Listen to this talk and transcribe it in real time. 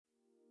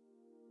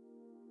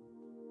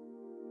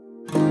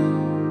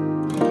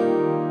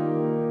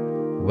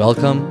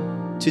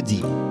Welcome to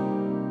Deep,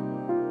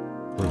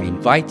 where we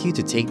invite you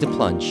to take the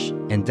plunge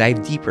and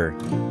dive deeper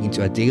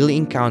into a daily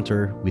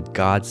encounter with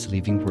God's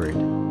living Word.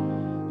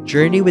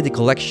 Journey with a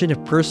collection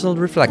of personal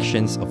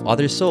reflections of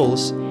other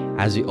souls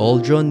as we all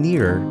draw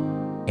nearer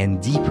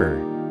and deeper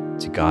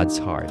to God's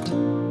heart.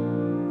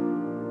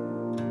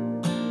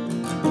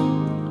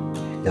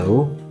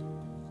 Hello.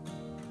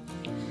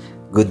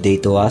 Good day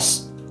to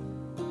us,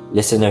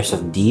 listeners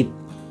of Deep.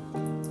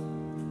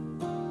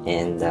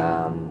 And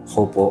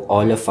hope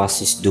all of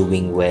us is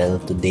doing well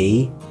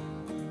today.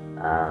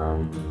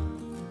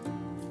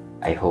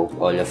 I hope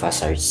all of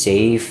us are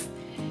safe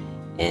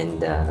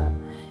and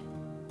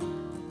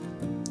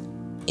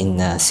in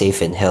a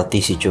safe and healthy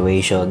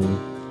situation.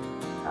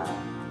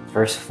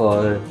 First of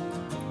all,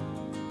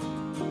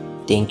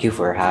 thank you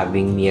for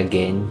having me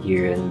again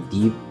here on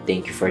Deep.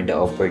 Thank you for the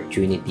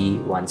opportunity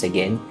once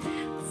again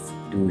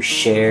to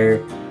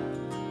share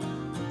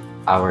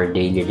our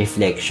daily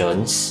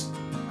reflections.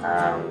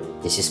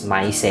 This is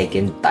my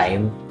second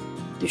time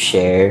to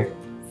share,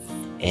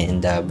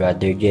 and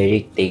Brother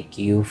Jeric, thank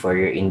you for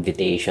your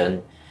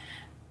invitation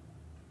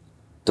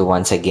to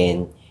once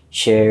again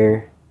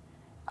share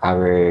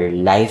our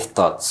life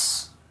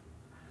thoughts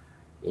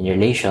in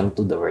relation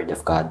to the Word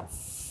of God.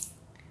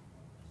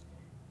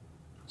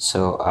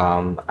 So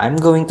I'm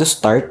going to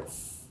start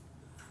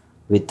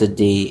with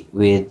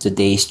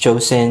today's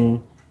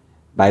chosen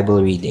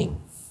Bible reading,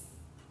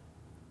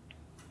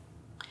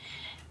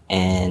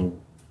 and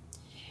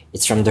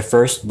it's from the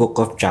first book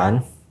of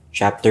John,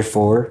 chapter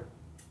 4,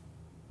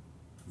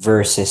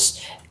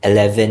 verses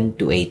 11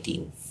 to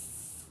 18.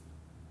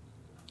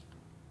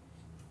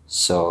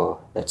 So,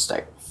 let's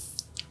start.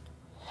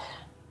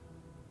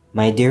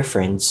 My dear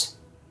friends,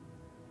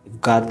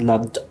 if God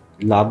loved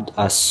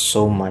us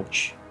so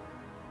much,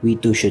 we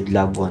too should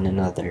love one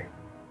another.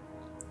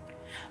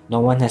 No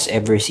one has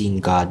ever seen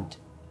God,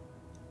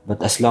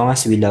 but as long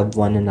as we love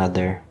one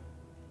another,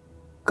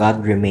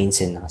 God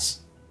remains in us,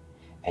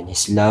 and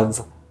His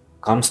love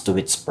comes to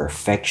its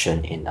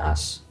perfection in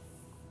us.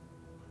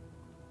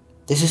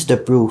 This is the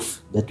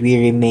proof that we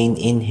remain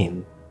in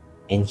Him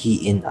and He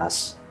in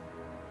us,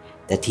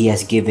 that He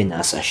has given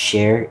us a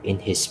share in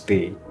His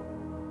Spirit.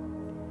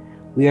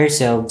 We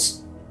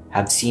ourselves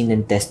have seen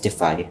and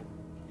testify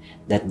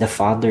that the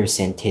Father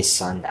sent His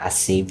Son as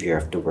Savior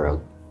of the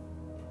world.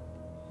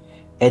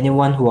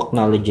 Anyone who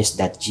acknowledges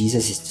that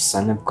Jesus is the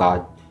Son of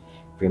God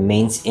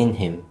remains in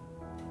Him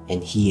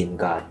and He in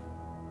God.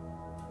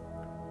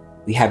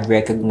 We have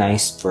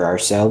recognized for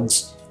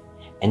ourselves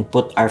and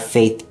put our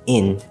faith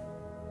in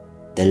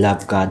the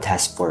love God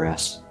has for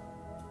us.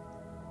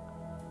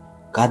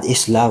 God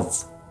is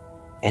love,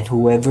 and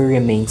whoever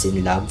remains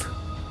in love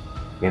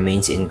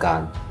remains in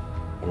God,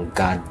 and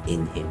God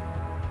in him.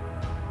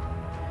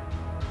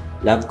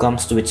 Love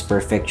comes to its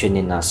perfection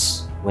in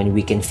us when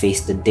we can face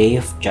the day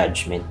of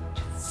judgment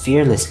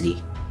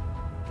fearlessly,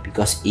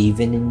 because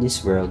even in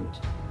this world,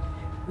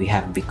 we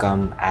have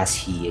become as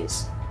He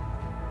is.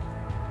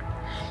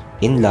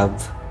 In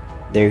love,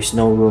 there is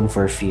no room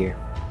for fear.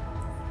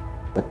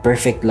 But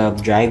perfect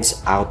love drives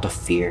out of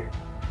fear,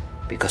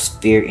 because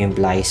fear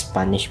implies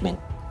punishment.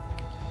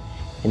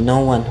 And no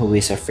one who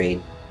is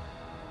afraid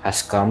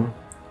has come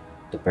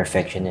to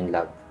perfection in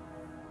love.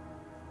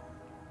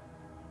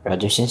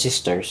 Brothers and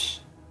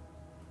sisters,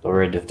 the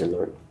word of the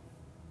Lord.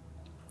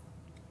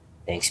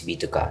 Thanks be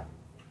to God.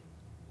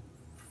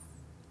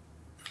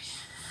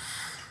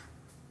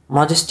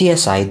 Modesty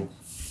aside,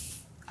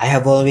 I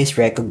have always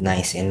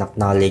recognized and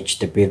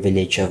acknowledged the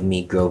privilege of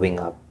me growing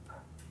up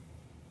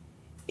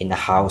in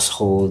a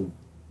household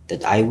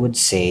that I would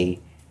say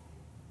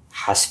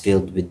has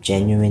filled with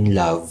genuine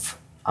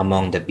love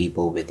among the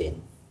people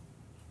within.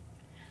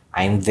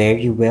 I am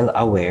very well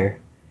aware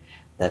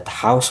that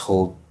the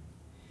household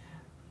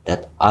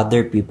that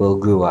other people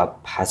grew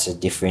up has a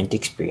different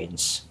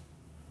experience.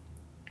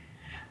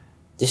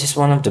 This is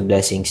one of the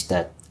blessings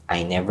that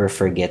I never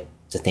forget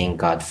to thank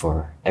God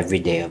for every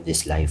day of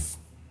this life.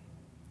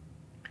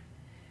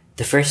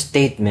 The first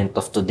statement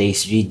of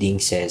today's reading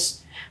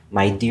says,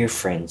 "My dear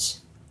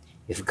friends,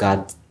 if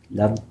God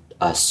loved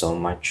us so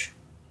much,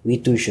 we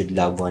too should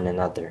love one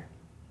another."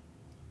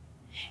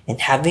 And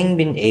having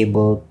been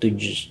able to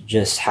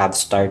just have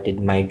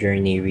started my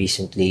journey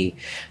recently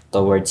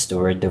towards the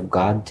Word of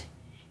God,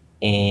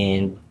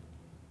 and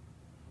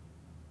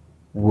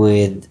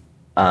with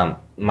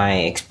my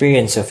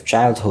experience of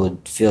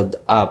childhood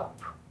filled up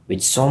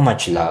with so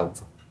much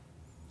love,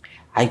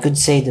 I could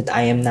say that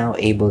I am now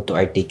able to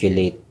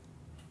articulate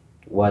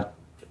what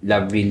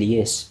love really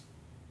is.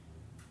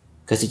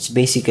 Because it's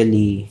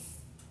basically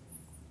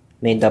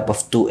made up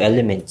of two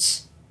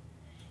elements.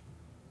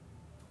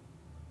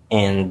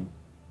 And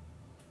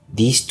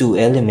these two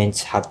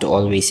elements have to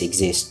always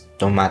exist,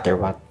 no matter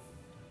what.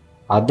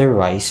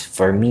 Otherwise,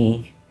 for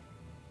me,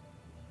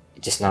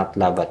 it is not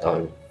love at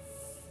all.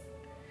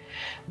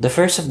 The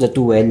first of the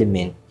two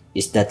elements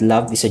is that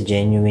love is a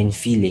genuine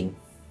feeling.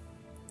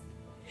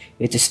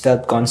 It is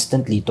felt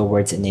constantly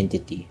towards an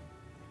entity,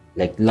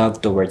 like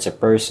love towards a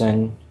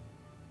person,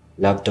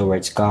 love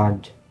towards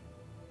God,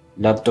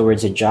 love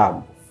towards a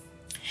job.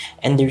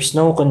 And there's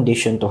no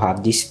condition to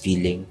have this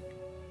feeling.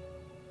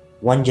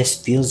 One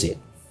just feels it.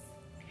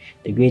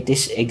 The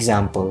greatest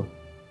example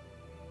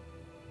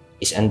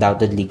is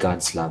undoubtedly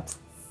God's love.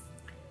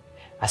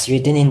 As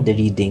written in the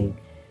reading,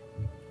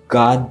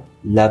 God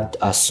loved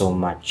us so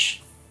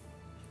much.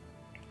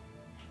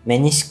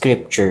 Many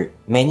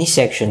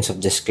sections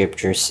of the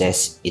scripture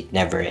says it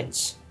never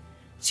ends,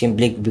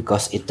 simply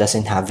because it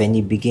doesn't have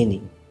any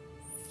beginning.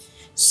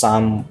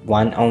 Psalm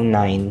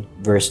 109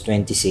 verse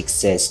 26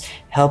 says,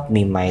 "Help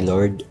me, my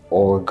Lord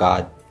or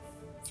God.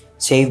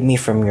 Save me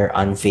from your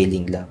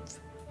unfailing love."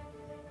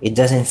 It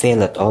doesn't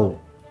fail at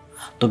all.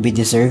 To be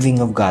deserving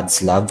of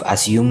God's love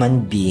as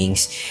human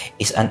beings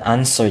is an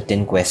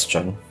uncertain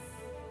question.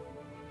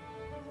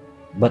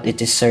 But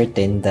it is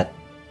certain that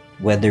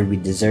whether we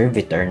deserve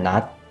it or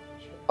not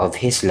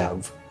of His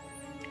love,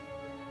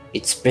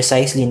 it's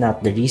precisely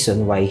not the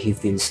reason why He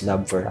feels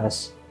love for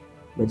us,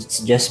 but it's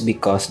just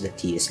because that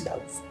He is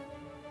love.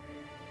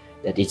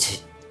 That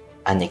it's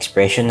an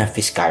expression of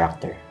His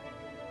character,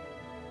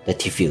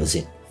 that He feels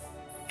it.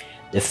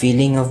 The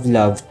feeling of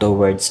love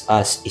towards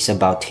us is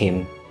about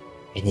Him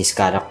and His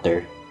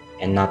character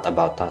and not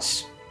about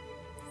us.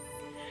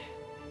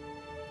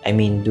 I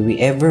mean, do we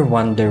ever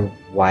wonder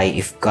why,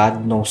 if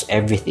God knows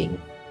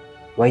everything,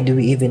 why do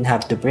we even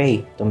have to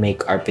pray to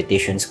make our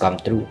petitions come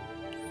true?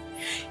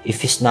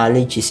 If His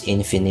knowledge is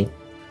infinite,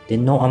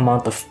 then no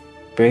amount of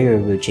prayer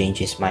will change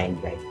His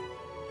mind, right?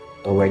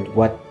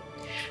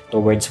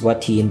 Towards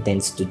what He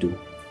intends to do.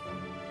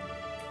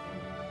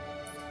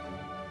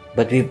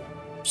 But we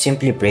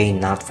simply pray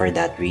not for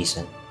that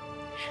reason.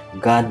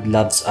 God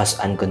loves us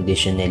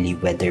unconditionally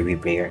whether we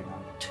pray or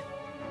not.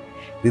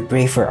 We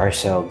pray for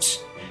ourselves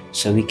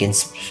so we can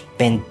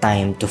spend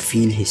time to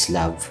feel His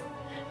love,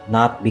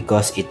 not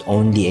because it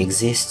only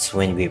exists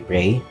when we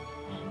pray,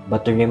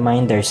 but to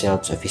remind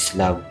ourselves of His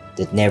love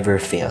that never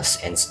fails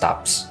and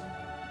stops.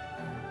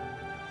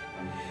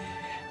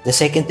 The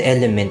second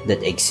element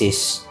that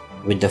exists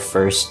with the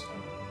first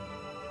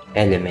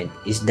element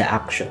is the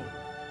action.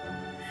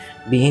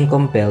 Being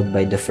compelled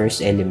by the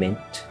first element,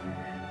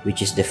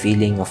 which is the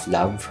feeling of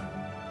love,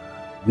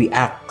 we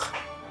act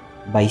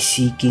by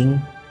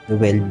seeking the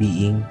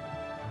well-being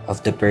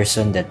of the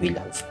person that we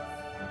love.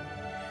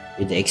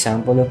 With the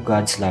example of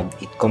God's love,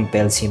 it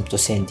compels Him to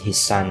send His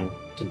Son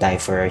to die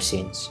for our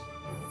sins.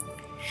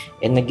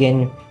 And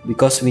again,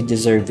 because we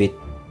deserve it,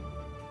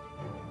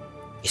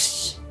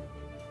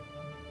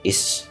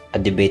 is a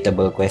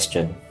debatable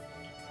question.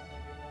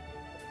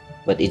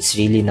 But it's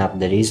really not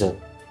the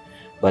reason,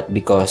 but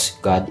because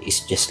God is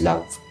just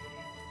love.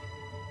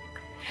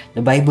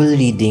 The Bible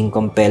reading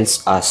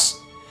compels us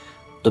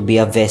to be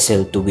a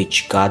vessel to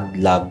which God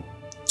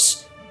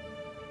loves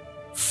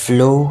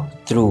flow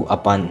through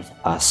upon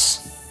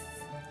us.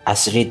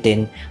 As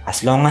written,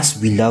 as long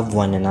as we love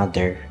one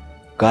another,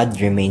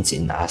 God remains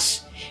in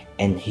us,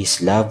 and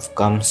His love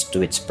comes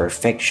to its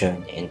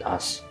perfection in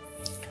us.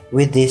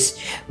 With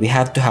this, we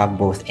have to have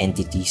both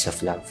entities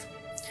of love,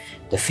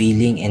 the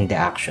feeling and the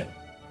action.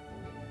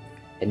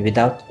 And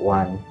without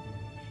one,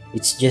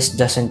 it just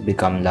doesn't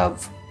become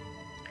love.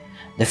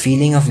 The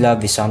feeling of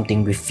love is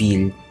something we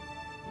feel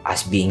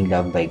as being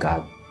loved by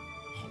God.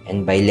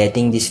 And by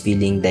letting this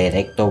feeling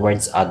direct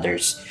towards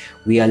others,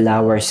 we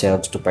allow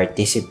ourselves to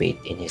participate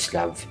in His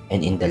love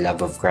and in the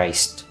love of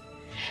Christ.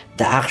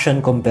 The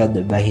action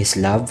compelled by His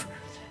love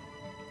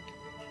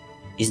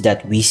is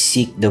that we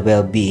seek the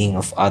well-being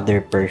of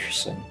other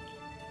person,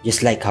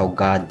 just like how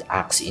God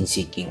acts in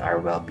seeking our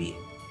well-being.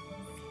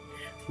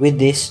 With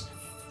this,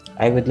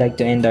 I would like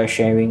to end our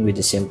sharing with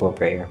a simple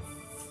prayer.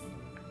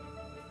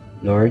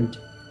 Lord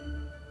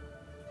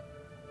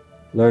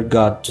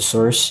God, the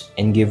source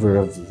and giver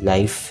of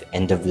life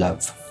and of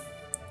love,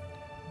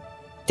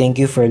 thank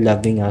You for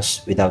loving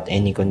us without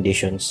any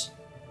conditions,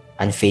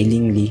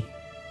 unfailingly,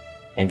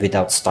 and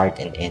without start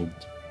and end.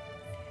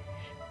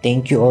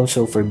 Thank You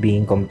also for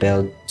being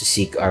compelled to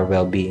seek our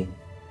well-being,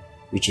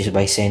 which is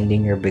by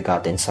sending Your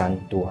begotten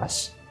Son to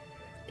us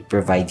to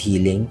provide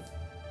healing,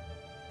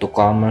 to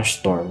calm our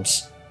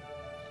storms,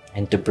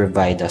 and to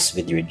provide us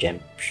with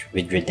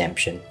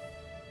redemption.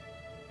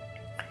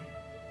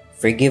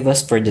 Forgive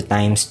us for the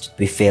times that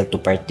we fail to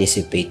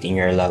participate in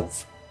Your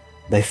love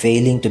by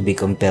failing to be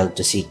compelled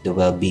to seek the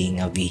well-being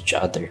of each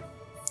other.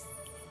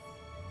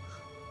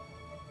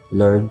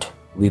 Lord,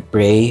 we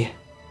pray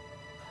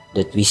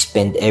that we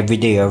spend every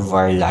day of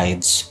our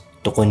lives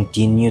to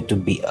continue to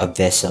be a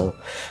vessel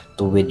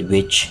with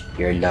which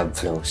Your love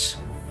flows.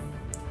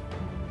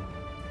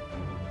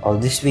 All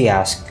this we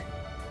ask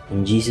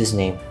in Jesus'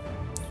 name,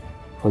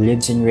 who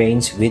lives and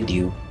reigns with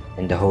You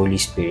and the Holy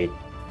Spirit,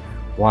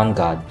 one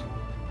God,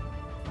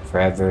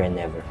 forever and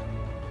ever.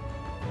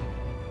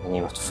 In the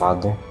name of the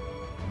Father,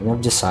 and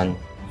of the Son,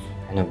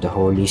 and of the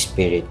Holy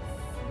Spirit.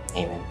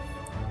 Amen.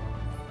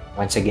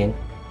 Once again,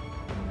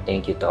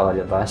 thank you to all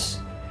of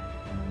us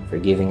for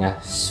giving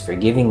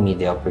me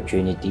the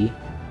opportunity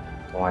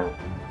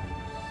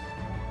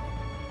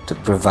to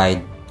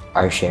provide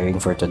our sharing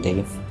for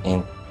today,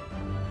 and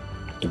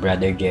to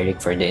Brother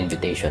Jerick for the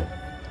invitation.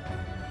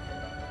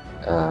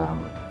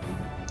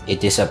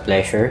 It is a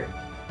pleasure,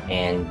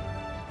 and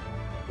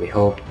we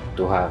hope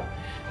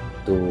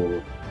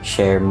to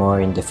share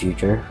more in the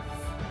future.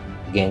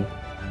 Again,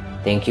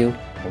 thank you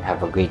and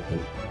have a great day.